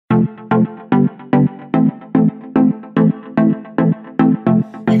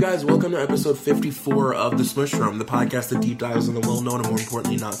guys, welcome to episode 54 of The Smush Room, the podcast that deep dives on the well-known and more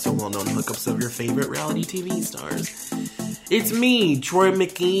importantly not so well-known hookups of your favorite reality TV stars. It's me, Troy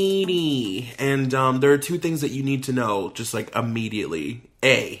McEady, and there are two things that you need to know just like immediately.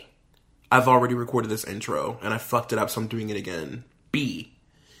 A, I've already recorded this intro and I fucked it up, so I'm doing it again. B,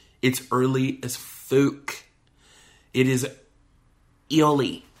 it's early as fuck. It is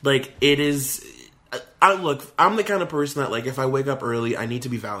early. Like, it is... Look, I'm the kind of person that, like, if I wake up early, I need to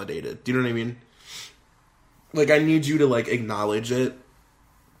be validated. Do you know what I mean? Like, I need you to, like, acknowledge it.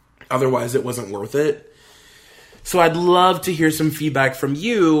 Otherwise, it wasn't worth it. So I'd love to hear some feedback from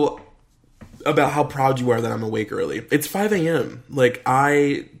you about how proud you are that I'm awake early. It's 5 a.m. Like,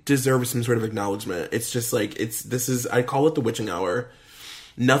 I deserve some sort of acknowledgement. It's just, like, I call it the witching hour.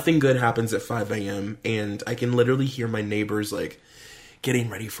 Nothing good happens at 5 a.m. And I can literally hear my neighbors, like,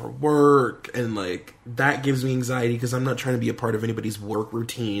 getting ready for work, and like that gives me anxiety because I'm not trying to be a part of anybody's work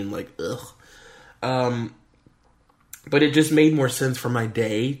routine. Like, ugh. But it just made more sense for my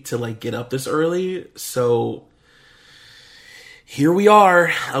day to like get up this early. So here we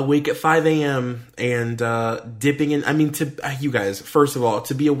are, awake at 5 a.m. and dipping in. I mean, you guys, first of all,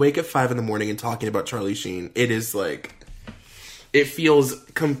 to be awake at 5 in the morning and talking about Charlie Sheen, it is like, it feels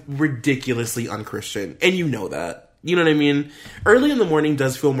ridiculously unchristian, and you know that. You know what I mean? Early in the morning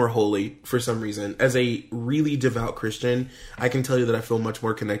does feel more holy for some reason. As a really devout Christian, I can tell you that I feel much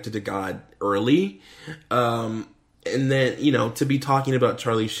more connected to God early. And then, you know, to be talking about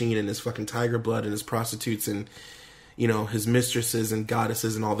Charlie Sheen and his fucking tiger blood and his prostitutes and, you know, his mistresses and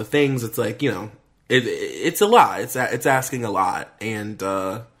goddesses and all the things, it's like, you know, it's a lot. It's asking a lot. And,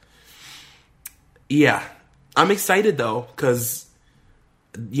 yeah. I'm excited, though, because...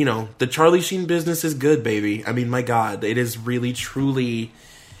 you know, the Charlie Sheen business is good, baby. I mean, my God, it is really, truly,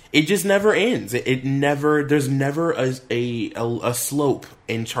 it just never ends. There's never a slope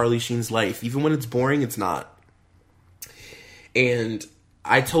in Charlie Sheen's life. Even when it's boring, it's not. And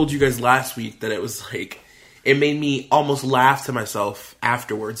I told you guys last week that it was like, it made me almost laugh to myself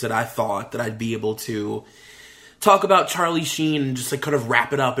afterwards that I thought that I'd be able to talk about Charlie Sheen and just like kind of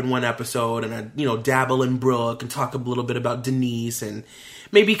wrap it up in one episode, and I'd, you know, dabble in Brooke and talk a little bit about Denise and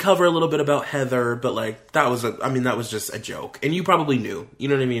maybe cover a little bit about Heather, but like that was just a joke, and you probably knew, you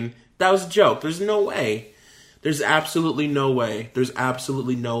know what I mean? That was a joke. There's no way. There's absolutely no way. There's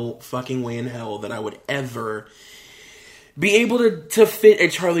absolutely no fucking way in hell that I would ever be able to fit a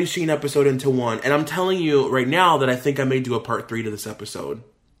Charlie Sheen episode into one. And I'm telling you right now that I think I may do a part 3 to this episode.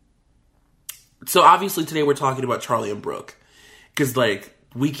 So obviously today we're talking about Charlie and Brooke. Because, like,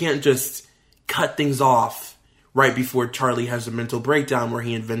 we can't just cut things off right before Charlie has a mental breakdown where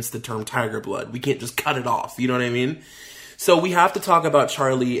he invents the term tiger blood. We can't just cut it off, you know what I mean? So we have to talk about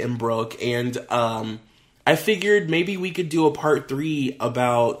Charlie and Brooke. And I figured maybe we could do a part 3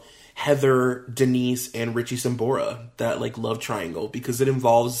 about Heather, Denise, and Richie Sambora. That, like, love triangle. Because it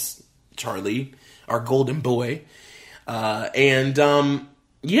involves Charlie, our golden boy.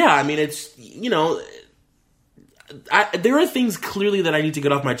 Yeah, I mean, it's, you know, there are things clearly that I need to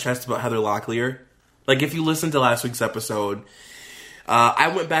get off my chest about Heather Locklear. Like, if you listen to last week's episode,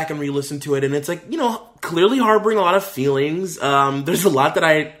 I went back and re-listened to it, and it's like, you know, clearly harboring a lot of feelings. There's a lot that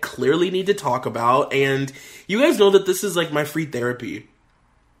I clearly need to talk about, and you guys know that this is, like, my free therapy.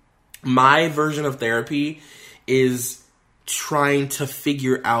 My version of therapy is trying to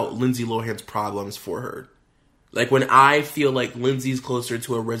figure out Lindsay Lohan's problems for her. Like, when I feel like Lindsay's closer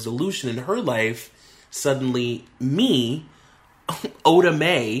to a resolution in her life, suddenly me, Oda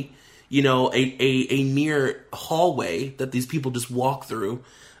Mae, you know, a mere hallway that these people just walk through,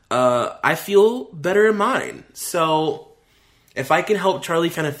 I feel better in mine. So, if I can help Charlie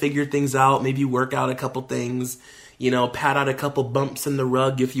kind of figure things out, maybe work out a couple things, you know, pat out a couple bumps in the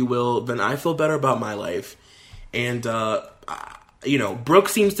rug, if you will, then I feel better about my life. And, you know, Brooke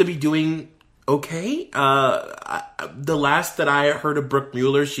seems to be doing okay. The last that I heard of Brooke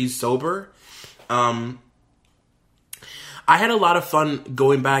Mueller, she's sober. I had a lot of fun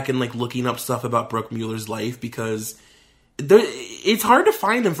going back and like looking up stuff about Brooke Mueller's life because it's hard to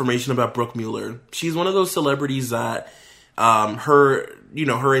find information about Brooke Mueller. She's one of those celebrities that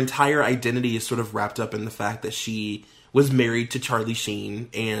her entire identity is sort of wrapped up in the fact that she was married to Charlie Sheen,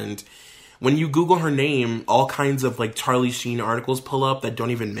 and when you Google her name, all kinds of like Charlie Sheen articles pull up that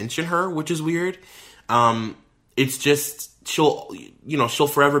don't even mention her, which is weird. It's just she'll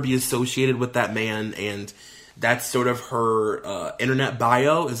forever be associated with that man, and that's sort of her internet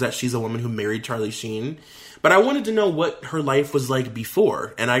bio, is that she's a woman who married Charlie Sheen. But I wanted to know what her life was like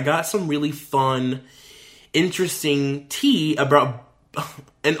before, and I got some really fun, interesting tea about.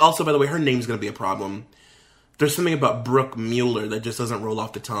 And also, by the way, her name's going to be a problem. there's something about Brooke Mueller that just doesn't roll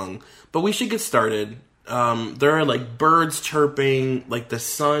off the tongue. But we should get started. There are, like, birds chirping. Like, the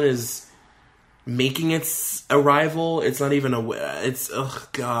sun is making its arrival. It's not even oh,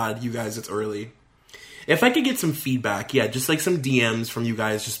 God, you guys, it's early. If I could get some feedback, yeah, just, like, some DMs from you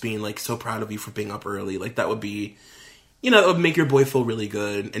guys just being, like, so proud of you for being up early. Like, that would be, it would make your boy feel really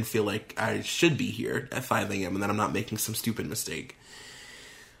good and feel like I should be here at 5 a.m. and that I'm not making some stupid mistake.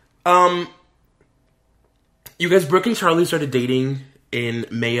 You guys, Brooke and Charlie started dating in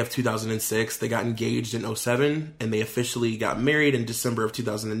May of 2006. They got engaged in 2007, and they officially got married in December of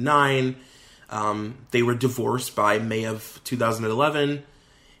 2009. They were divorced by May of 2011.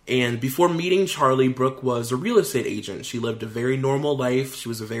 And before meeting Charlie, Brooke was a real estate agent. She lived a very normal life. She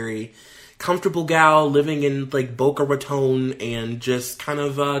was a very comfortable gal living in, like, Boca Raton and just kind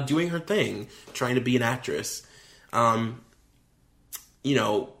of doing her thing, trying to be an actress.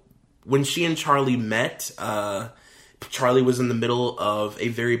 When she and Charlie met, Charlie was in the middle of a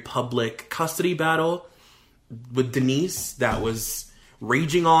very public custody battle with Denise that was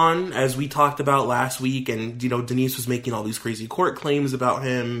raging on, as we talked about last week. And, Denise was making all these crazy court claims about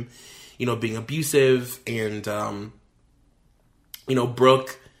him, being abusive. And,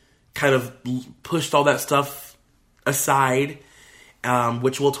 Brooke kind of pushed all that stuff aside,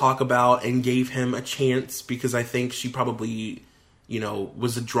 which we'll talk about, and gave him a chance because I think she probably,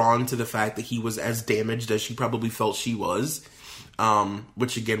 was drawn to the fact that he was as damaged as she probably felt she was,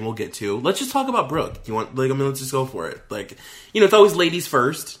 which again, we'll get to. Let's just talk about Brooke. Let's just go for it. It's always ladies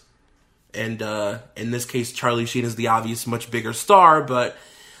first. And, in this case, Charlie Sheen is the obvious, much bigger star, but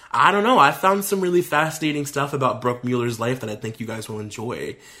I don't know. I found some really fascinating stuff about Brooke Mueller's life that I think you guys will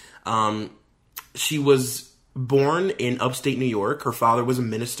enjoy. She was born in upstate New York. Her father was a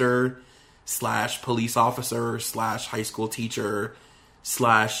minister / police officer / high school teacher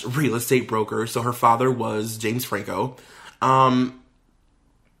 / real estate broker. So her father was James Franco. And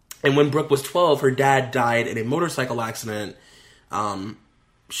when Brooke was 12, her dad died in a motorcycle accident.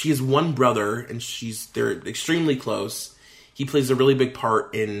 She has one brother, and they're extremely close. He plays a really big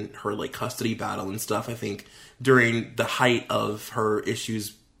part in her, like, custody battle and stuff. I think during the height of her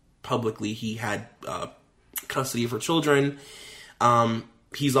issues publicly, he had custody of her children.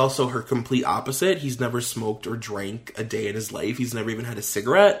 He's also her complete opposite. He's never smoked or drank a day in his life. He's never even had a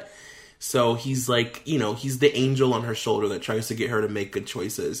cigarette. So he's like, he's the angel on her shoulder that tries to get her to make good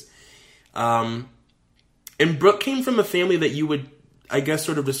choices. And Brooke came from a family that you would, I guess,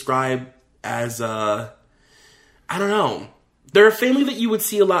 sort of describe as, I don't know. They're a family that you would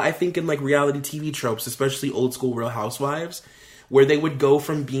see a lot, I think, in, like, reality TV tropes, especially old school Real Housewives, where they would go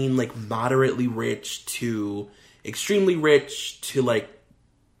from being, like, moderately rich to extremely rich to, like,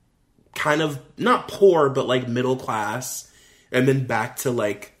 kind of not poor, but, like, middle class, and then back to,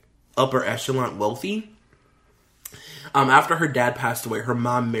 like, upper echelon wealthy. After her dad passed away, her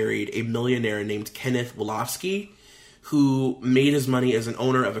mom married a millionaire named Kenneth Wolofsky, who made his money as an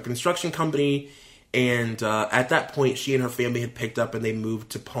owner of a construction company. And at that point, she and her family had picked up and they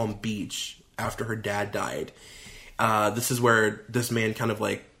moved to Palm Beach after her dad died. This is where this man kind of,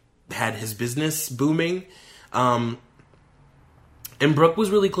 like, had his business booming. And Brooke was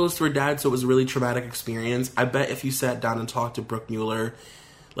really close to her dad, so it was a really traumatic experience. I bet if you sat down and talked to Brooke Mueller,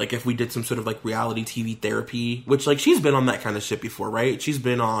 like, if we did some sort of, like, reality TV therapy, which, like, she's been on that kind of shit before, right? She's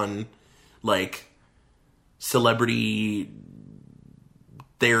been on, like, celebrity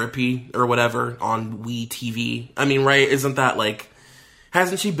therapy or whatever on WeTV. I mean, right? Isn't that, like,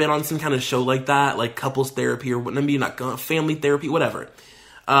 hasn't she been on some kind of show like that? Like, couples therapy or maybe not, family therapy, whatever.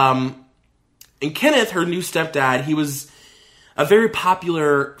 And Kenneth, her new stepdad, he was a very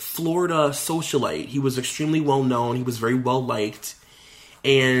popular Florida socialite. He was extremely well known. He was very well liked.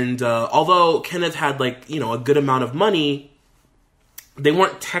 And although Kenneth had, like, a good amount of money, they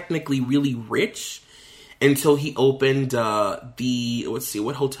weren't technically really rich until he opened let's see,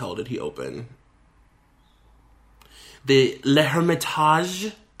 what hotel did he open? The Le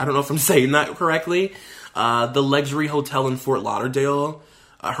Hermitage. I don't know if I'm saying that correctly. The luxury hotel in Fort Lauderdale.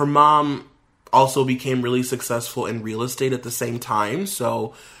 Her mom also became really successful in real estate at the same time.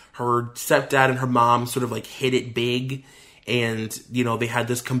 So her stepdad and her mom sort of, like, hit it big. And, they had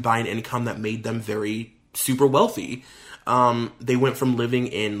this combined income that made them very super wealthy. They went from living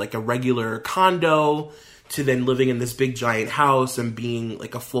in, like, a regular condo to then living in this big giant house and being,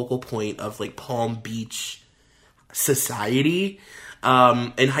 like, a focal point of, like, Palm Beach society.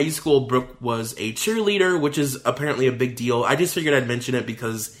 In high school, Brooke was a cheerleader, which is apparently a big deal. I just figured I'd mention it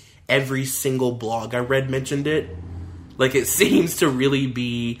because every single blog I read mentioned it. Like, it seems to really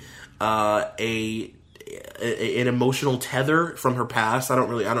be an emotional tether from her past. I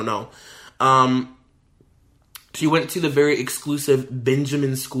don't know. She went to the very exclusive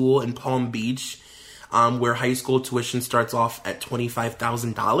Benjamin School in Palm Beach, where high school tuition starts off at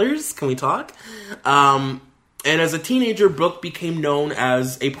 $25,000. Can we talk? And as a teenager, Brooke became known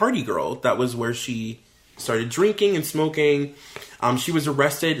as a party girl. That was where she started drinking and smoking. She was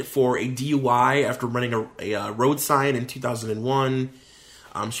arrested for a DUI after running a road sign in 2001.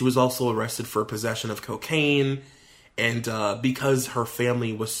 She was also arrested for possession of cocaine. And because her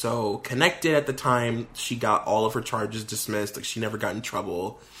family was so connected at the time, she got all of her charges dismissed. Like, she never got in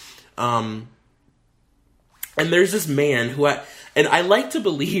trouble. And there's this man who I like to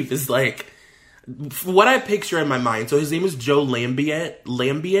believe is like, what I picture in my mind. So his name is Joe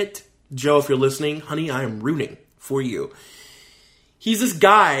Lambiet. Joe, if you're listening, honey, I am rooting for you. He's this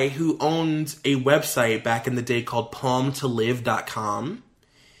guy who owned a website back in the day called palmtolive.com.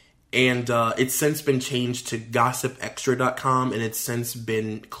 And it's since been changed to gossipextra.com, and it's since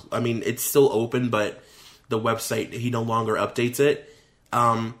been, it's still open, but the website, he no longer updates it.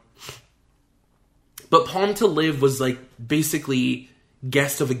 But Palm to Live was like basically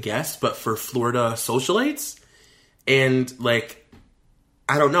guest of a guest, but for Florida socialites. And like,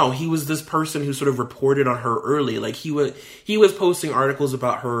 I don't know, he was this person who sort of reported on her early. Like, he was posting articles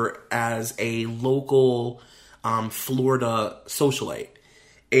about her as a local Florida socialite.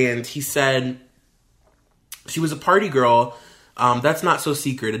 And he said she was a party girl. That's not so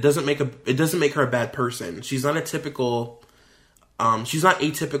secret. It doesn't make her a bad person. She's not atypical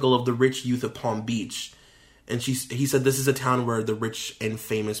of the rich youth of Palm Beach. And he said this is a town where the rich and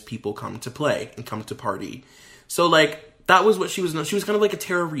famous people come to play and come to party. So like, that was what she was. She was kind of like a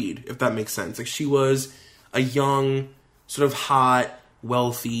Tara Reid, if that makes sense. Like, she was a young, sort of hot,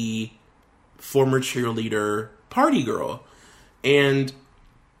 wealthy, former cheerleader party girl. And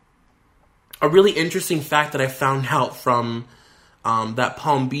a really interesting fact that I found out from that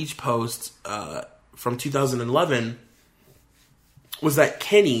Palm Beach post from 2011 was that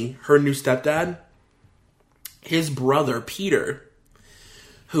Kenny, her new stepdad, his brother, Peter,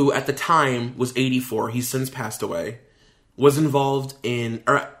 who at the time was 84, he's since passed away, was involved in,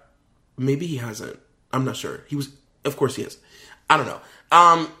 or maybe he hasn't, I'm not sure. Of course he is. I don't know.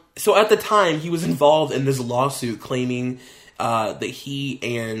 So at the time, he was involved in this lawsuit claiming that he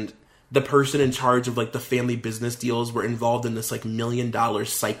and the person in charge of like the family business deals were involved in this like $1 million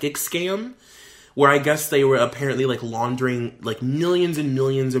psychic scam, where I guess they were apparently like laundering like millions and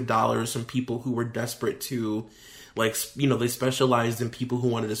millions of dollars from people who were desperate to, like, they specialized in people who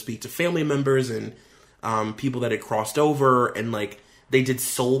wanted to speak to family members and people that had crossed over, and like they did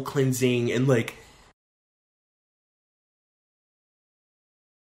soul cleansing and like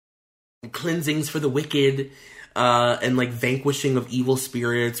cleansings for the wicked. And like vanquishing of evil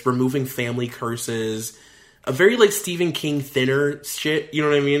spirits, removing family curses, a very like Stephen King thinner shit, you know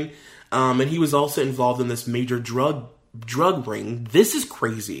what I mean? And he was also involved in this major drug ring. This is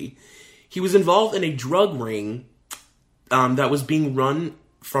crazy. He was involved in a drug ring that was being run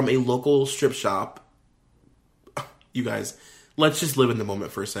from a local strip shop. You guys, let's just live in the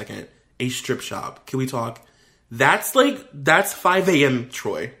moment for a second. A strip shop. Can we talk? That's 5 a.m.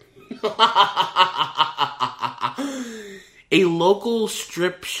 Troy. A local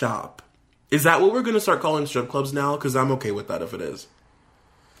strip shop. Is that what we're going to start calling strip clubs now? Because I'm okay with that if it is.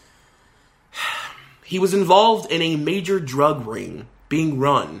 He was involved in a major drug ring being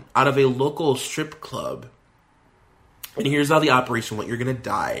run out of a local strip club. And here's how the operation went. You're going to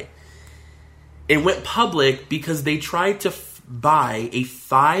die. It went public because they tried to buy a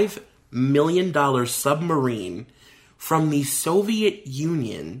 $5 million submarine from the Soviet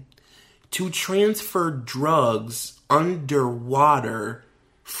Union to transfer drugs underwater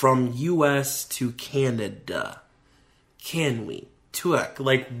from U.S. to Canada. Can we? Tuck.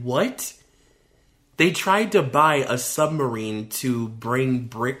 Like, what? They tried to buy a submarine to bring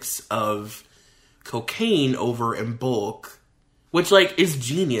bricks of cocaine over in bulk, which, like, is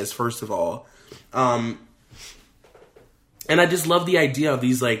genius, first of all. And I just love the idea of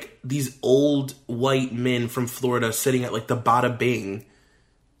these old white men from Florida sitting at, like, the Bada Bing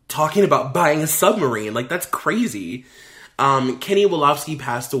talking about buying a submarine. Like, that's crazy. Kenny Wolofsky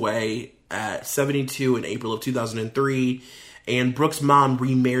passed away at 72 in April of 2003, and Brooke's mom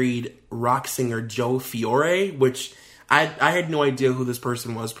remarried rock singer Joe Fiore, which I had no idea who this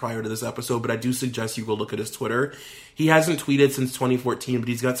person was prior to this episode, but I do suggest you go look at his Twitter. He hasn't tweeted since 2014, but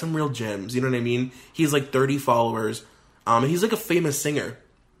he's got some real gems, you know what I mean? He's like 30 followers, and he's like a famous singer.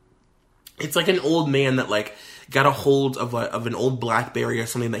 It's like an old man that like got a hold of an old BlackBerry or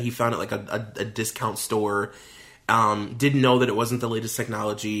something that he found at like a discount store. Didn't know that it wasn't the latest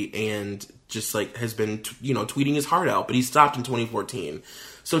technology, and just like has been tweeting his heart out, but he stopped in 2014.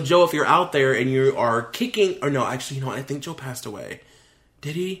 So, Joe, if you're out there and you are kicking... Or no, actually, you know what? I think Joe passed away.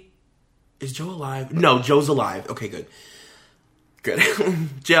 Did he? Is Joe alive? No, Joe's alive. Okay, good. Good.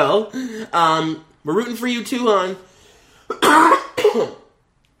 Joe, we're rooting for you too, hon.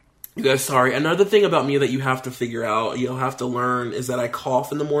 You guys, sorry. Another thing about me that you have to figure out, you'll have to learn, is that I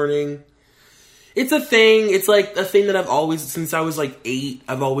cough in the morning. It's a thing. It's like a thing that I've always, since I was like 8,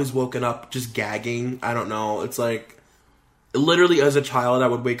 I've always woken up just gagging. I don't know. It's like, literally as a child, I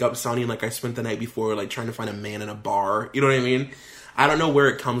would wake up sounding like I spent the night before, like trying to find a man in a bar. You know what I mean? I don't know where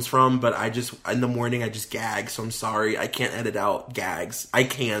it comes from, but I just, in the morning, I just gag. So I'm sorry. I can't edit out gags. I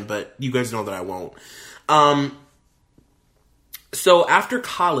can, but you guys know that I won't. So after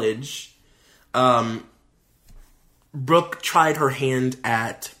college, Brooke tried her hand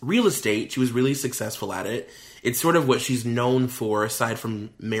at real estate. She was really successful at it. It's sort of what she's known for, aside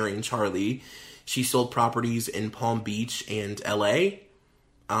from marrying Charlie. She sold properties in Palm Beach and LA.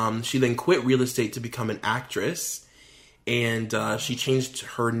 She then quit real estate to become an actress. And she changed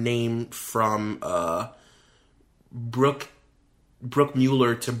her name from Brooke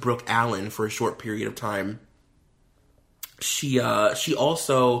Mueller to Brooke Allen for a short period of time. She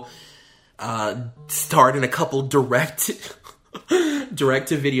also starred in a couple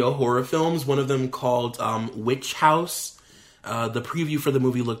direct-to-video horror films, one of them called Witch House. The preview for the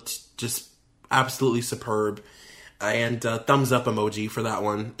movie looked just absolutely superb, and thumbs up emoji for that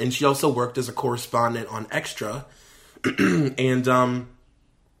one. And she also worked as a correspondent on Extra. And,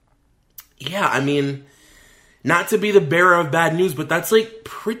 yeah, I mean, not to be the bearer of bad news, but that's, like,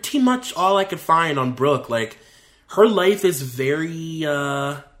 pretty much all I could find on Brooke. Like, her life is very,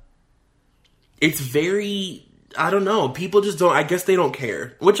 it's very, I don't know, people just don't, I guess they don't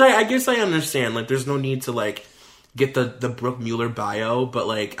care. Which I guess I understand, like, there's no need to, like, get the Brooke Mueller bio, but,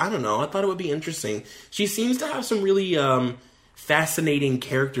 like, I don't know, I thought it would be interesting. She seems to have some really, fascinating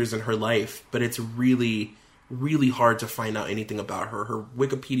characters in her life, but it's really, really hard to find out anything about her. Her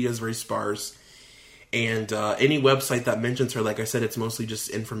Wikipedia is very sparse, and any website that mentions her, like I said, it's mostly just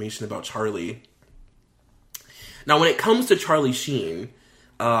information about Charlie. Now, when it comes to Charlie Sheen,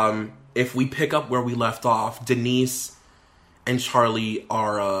 if we pick up where we left off, Denise and Charlie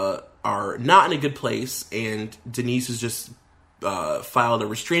are not in a good place, and Denise has just filed a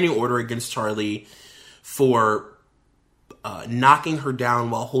restraining order against Charlie for knocking her down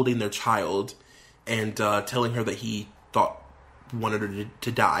while holding their child, and telling her that he wanted her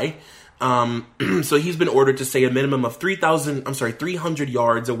to die. So he's been ordered to stay a minimum of 300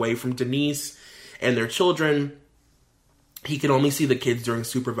 yards away from Denise and their children. He can only see the kids during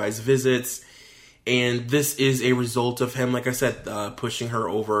supervised visits. And this is a result of him, like I said, pushing her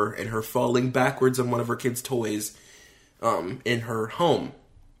over and her falling backwards on one of her kids' toys in her home.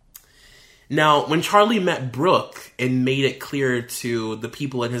 Now, when Charlie met Brooke and made it clear to the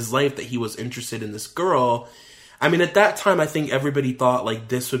people in his life that he was interested in this girl, I mean, at that time, I think everybody thought, like,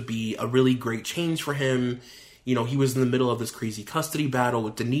 this would be a really great change for him. You know, he was in the middle of this crazy custody battle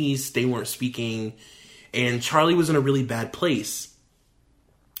with Denise. They weren't speaking. And Charlie was in a really bad place.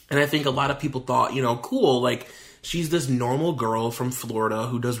 And I think a lot of people thought, you know, cool, like, she's this normal girl from Florida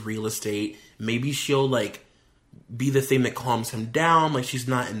who does real estate. Maybe she'll, like, be the thing that calms him down. Like, she's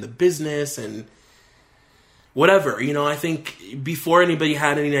not in the business and whatever. You know, I think before anybody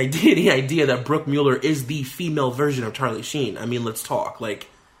had any idea that Brooke Mueller is the female version of Charlie Sheen. I mean, let's talk. Like,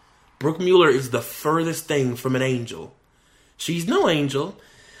 Brooke Mueller is the furthest thing from an angel. She's no angel.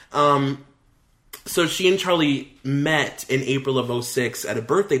 So she and Charlie met in April of 2006 at a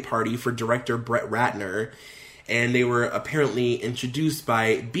birthday party for director Brett Ratner, and they were apparently introduced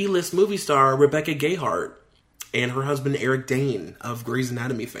by B-list movie star Rebecca Gayheart and her husband Eric Dane of Grey's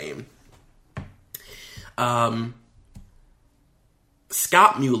Anatomy fame.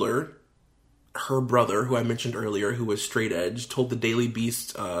 Scott Mueller, her brother, who I mentioned earlier, who was straight edge, told the Daily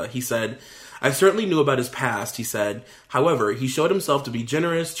Beast, he said, "I certainly knew about his past," he said. "However, he showed himself to be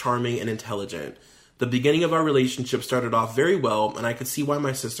generous, charming, and intelligent. The beginning of our relationship started off very well, and I could see why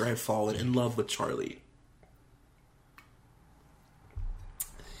my sister had fallen in love with Charlie."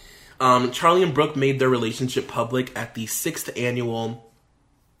 Charlie and Brooke made their relationship public at the 6th annual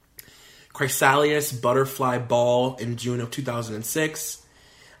Chrysalis Butterfly Ball in June of 2006.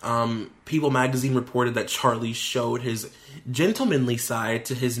 People magazine reported that Charlie showed his gentlemanly side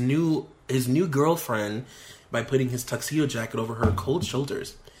to his new girlfriend by putting his tuxedo jacket over her cold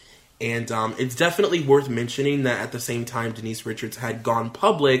shoulders. And it's definitely worth mentioning that at the same time, Denise Richards had gone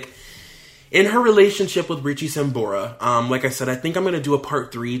public in her relationship with Richie Sambora. Like I said, I think I'm going to do a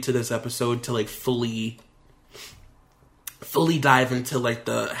part 3 to this episode to, like, fully dive into, like,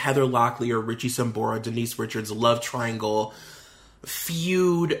 the Heather Locklear, Richie Sambora, Denise Richards love triangle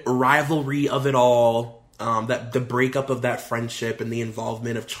feud, rivalry of it all, that the breakup of that friendship and the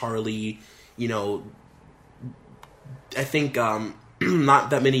involvement of Charlie, you know, I think not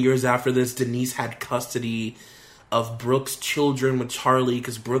that many years after this, Denise had custody of Brooke's children with Charlie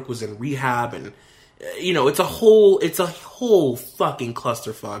because Brooke was in rehab, and you know, it's a whole fucking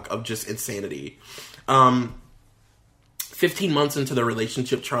clusterfuck of just insanity. 15 months into their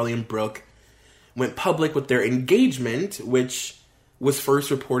relationship, Charlie and Brooke went public with their engagement, which was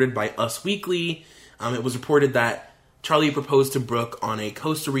first reported by Us Weekly. It was reported that Charlie proposed to Brooke on a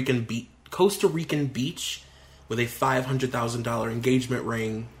Costa Rican beach with a $500,000 engagement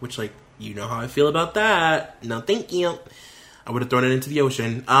ring, which, like, you know how I feel about that. No, thank you. I would have thrown it into the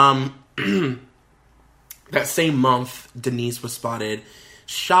ocean. That same month, Denise was spotted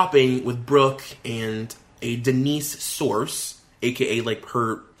shopping with Brooke, and a Denise source, aka like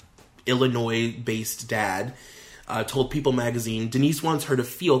her Illinois-based dad, told People magazine, Denise wants her to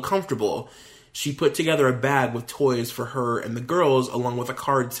feel comfortable. She put together a bag with toys for her and the girls, along with a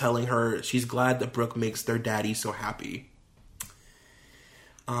card telling her she's glad that Brooke makes their daddy so happy.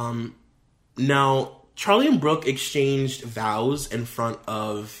 Now, Charlie and Brooke exchanged vows in front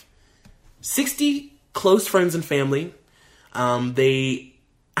of 60 close friends and family. They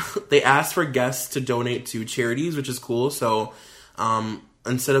asked for guests to donate to charities, which is cool. So,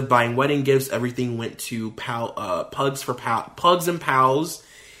 instead of buying wedding gifts, everything went to Pugs and Pals,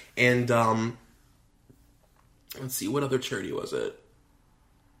 and let's see, what other charity was it?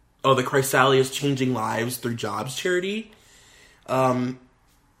 Oh, the Chrysalia's Changing Lives Through Jobs charity.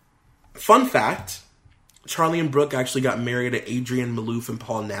 Fun fact: Charlie and Brooke actually got married at Adrienne Maloof and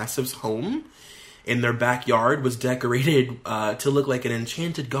Paul Nassif's home. In their backyard was decorated to look like an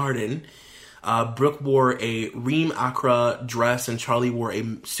enchanted garden. Brooke wore a Reem Acra dress and Charlie wore a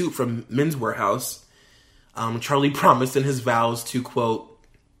suit from Men's Warehouse. Charlie promised in his vows to, quote,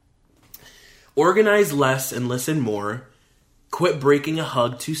 organize less and listen more, quit breaking a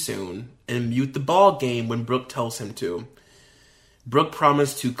hug too soon, and mute the ball game when Brooke tells him to. Brooke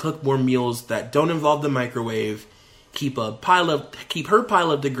promised to cook more meals that don't involve the microwave, keep her pile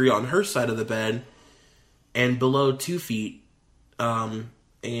of debris on her side of the bed and below 2 feet, and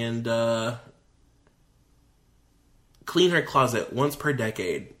clean her closet once per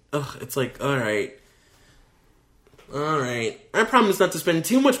decade. Ugh, it's like, alright. I promise not to spend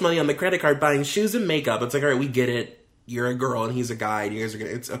too much money on the credit card buying shoes and makeup. It's like, alright, we get it. You're a girl and he's a guy and you guys are gonna,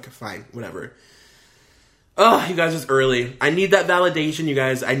 it's okay, fine, whatever. Oh, you guys, it's early. I need that validation, you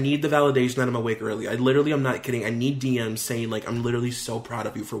guys. I need the validation that I'm awake early. I literally, I'm not kidding. I need DMs saying, like, I'm literally so proud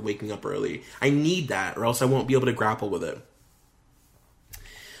of you for waking up early. I need that, or else I won't be able to grapple with it.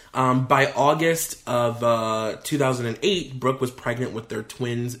 By August of 2008, Brooke was pregnant with their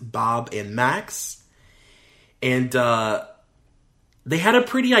twins, Bob and Max. And they had a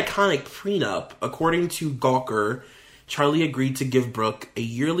pretty iconic prenup. According to Gawker, Charlie agreed to give Brooke a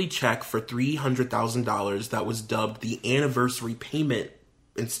yearly check for $300,000 that was dubbed the anniversary payment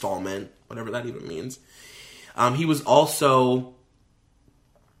installment, whatever that even means. He was also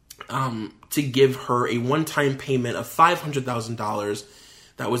to give her a one-time payment of $500,000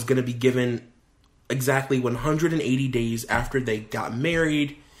 that was going to be given exactly 180 days after they got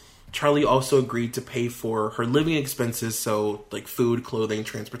married. Charlie also agreed to pay for her living expenses, so like food, clothing,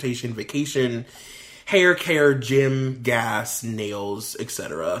 transportation, vacation, hair care, gym, gas, nails,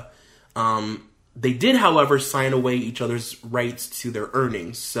 etc. They did, however, sign away each other's rights to their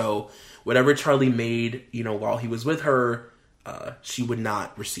earnings. So whatever Charlie made, you know, while he was with her, she would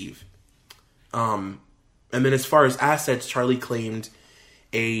not receive. And then as far as assets, Charlie claimed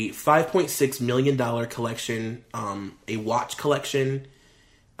a $5.6 million collection, a watch collection.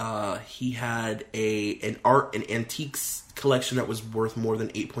 He had an art and antiques collection that was worth more than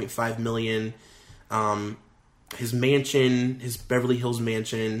 $8.5 million. His mansion, his Beverly Hills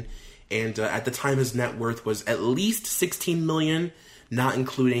mansion, and at the time his net worth was at least $16 million, not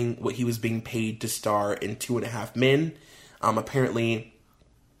including what he was being paid to star in 2.5 Men. Apparently,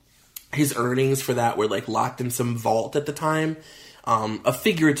 his earnings for that were like locked in some vault at the time, a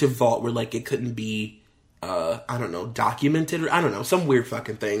figurative vault where like it couldn't be, I don't know, documented, or I don't know, some weird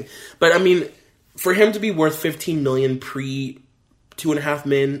fucking thing. But I mean, for him to be worth $15 million pre 2.5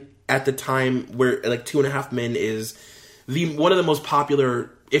 Men at the time, where like 2.5 Men is one of the most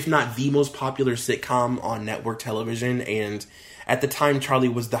popular, if not the most popular sitcom on network television, and at the time Charlie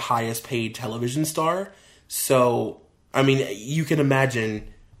was the highest paid television star. So I mean, you can imagine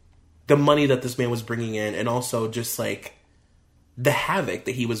the money that this man was bringing in, and also just like the havoc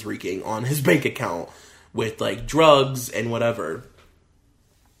that he was wreaking on his bank account with like drugs and whatever.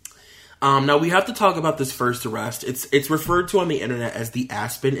 Now, we have to talk about this first arrest. It's referred to on the internet as the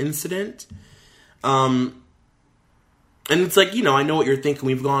Aspen incident. And it's like, I know what you're thinking.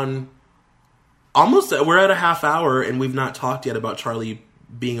 We've gone we're at a half hour, and we've not talked yet about Charlie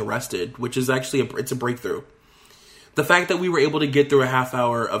being arrested, which is actually it's a breakthrough. The fact that we were able to get through a half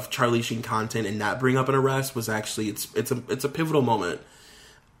hour of Charlie Sheen content and not bring up an arrest was actually, it's a pivotal moment.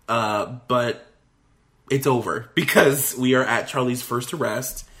 But it's over because we are at Charlie's first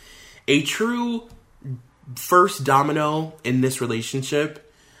arrest. A true first domino in this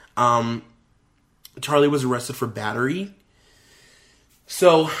relationship. Charlie was arrested for battery.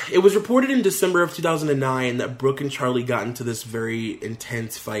 So it was reported in December of 2009 that Brooke and Charlie got into this very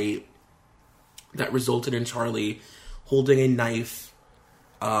intense fight that resulted in Charlie holding a knife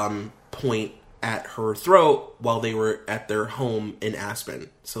point at her throat while they were at their home in Aspen.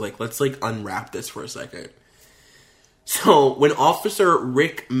 So, let's, unwrap this for a second. So, when Officer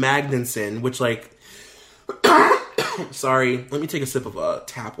Rick Magnuson, which, sorry, let me take a sip of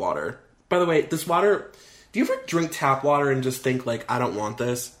tap water. By the way, this water, do you ever drink tap water and just think, I don't want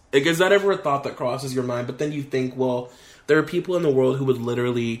this? Is that ever a thought that crosses your mind? But then you think, well, there are people in the world who would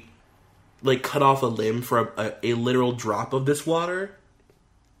literally cut off a limb for a literal drop of this water.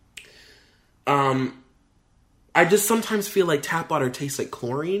 I just sometimes feel like tap water tastes like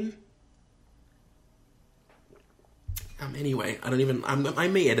chlorine. Anyway, I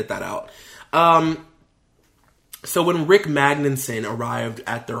may edit that out. So when Rick Magnuson arrived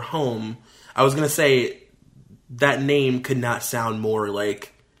at their home, I was going to say that name could not sound more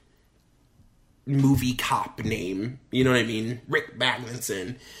like movie cop name. You know what I mean? Rick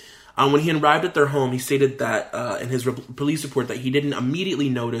Magnuson. When he arrived at their home, he stated that in his police report that he didn't immediately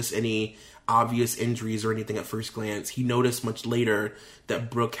notice any obvious injuries or anything at first glance. He noticed much later that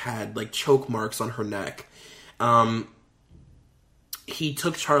Brooke had choke marks on her neck. He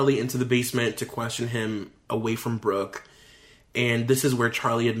took Charlie into the basement to question him away from Brooke. And this is where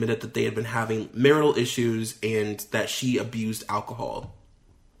Charlie admitted that they had been having marital issues and that she abused alcohol.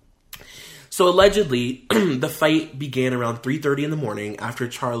 So allegedly, the fight began around 3:30 in the morning after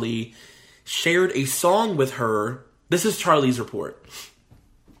Charlie shared a song with her. This is Charlie's report.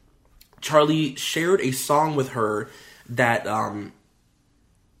 Charlie shared a song with her that,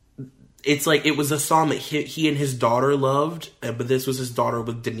 it was a song that he and his daughter loved, but this was his daughter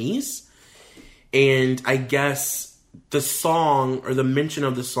with Denise. And I guess the song, or the mention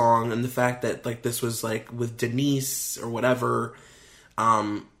of the song, and the fact that, this was, with Denise or whatever,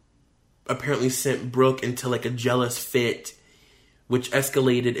 apparently sent Brooke into, a jealous fit, which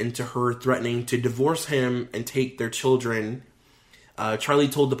escalated into her threatening to divorce him and take their children. Charlie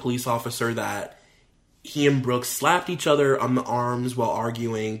told the police officer that he and Brooke slapped each other on the arms while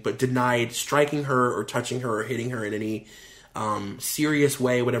arguing, but denied striking her or touching her or hitting her in any serious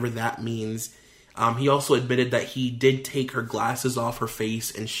way, whatever that means. He also admitted that he did take her glasses off her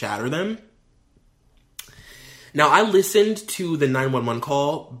face and shatter them. Now, I listened to the 911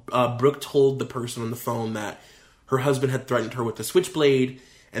 call. Brooke told the person on the phone that her husband had threatened her with a switchblade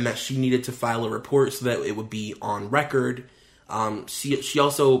and that she needed to file a report so that it would be on record. She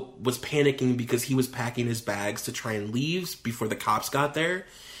also was panicking because he was packing his bags to try and leave before the cops got there.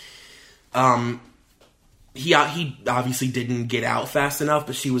 He obviously didn't get out fast enough,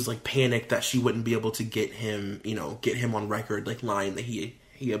 but she was panicked that she wouldn't be able to get him on record, lying that he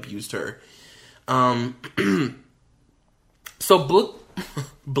abused her. So Brooke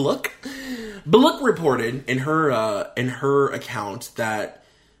reported in her account that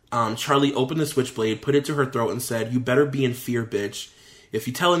Charlie opened the switchblade, put it to her throat, and said, "You better be in fear, bitch. If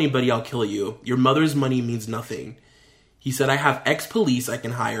you tell anybody, I'll kill you. Your mother's money means nothing." He said, "I have ex-police I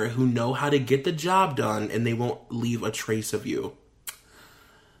can hire who know how to get the job done, and they won't leave a trace of you."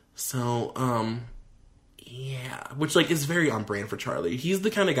 So, yeah. Which, is very on brand for Charlie. He's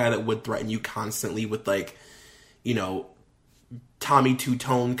the kind of guy that would threaten you constantly with, Tommy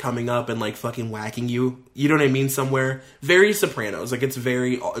Two-Tone coming up and, fucking whacking you. You know what I mean? Somewhere. Very Sopranos.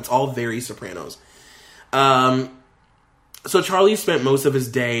 It's all very Sopranos. So Charlie spent most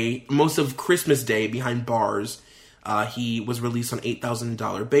of Christmas Day behind bars. He was released on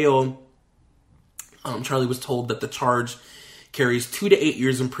 $8,000 bail. Charlie was told that the charge carries 2 to 8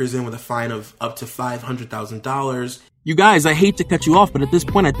 years in prison with a fine of up to $500,000. You guys, I hate to cut you off, but at this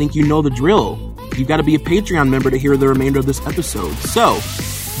point, I think you know the drill. You've got to be a Patreon member to hear the remainder of this episode. So,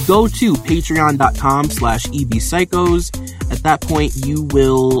 go to patreon.com/ebpsychos. At that point, you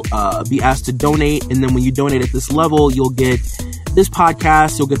will be asked to donate, and then when you donate at this level, you'll get this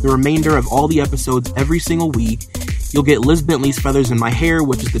podcast, you'll get the remainder of all the episodes every single week. You'll get Liz Bentley's Feathers in My Hair,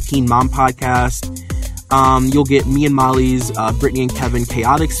 which is the Teen Mom podcast. You'll get me and Molly's Brittany and Kevin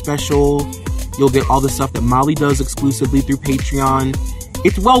Chaotic special. You'll get all the stuff that Molly does exclusively through Patreon.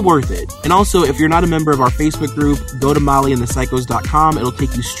 It's well worth it. And also, if you're not a member of our Facebook group, go to mollyandthepsychos.com. It'll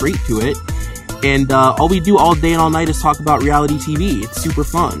take you straight to it. And all we do all day and all night is talk about reality TV. It's super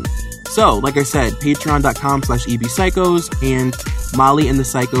fun. So, like I said, patreon.com/ebpsychos and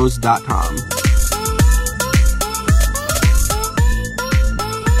mollyandthepsychos.com.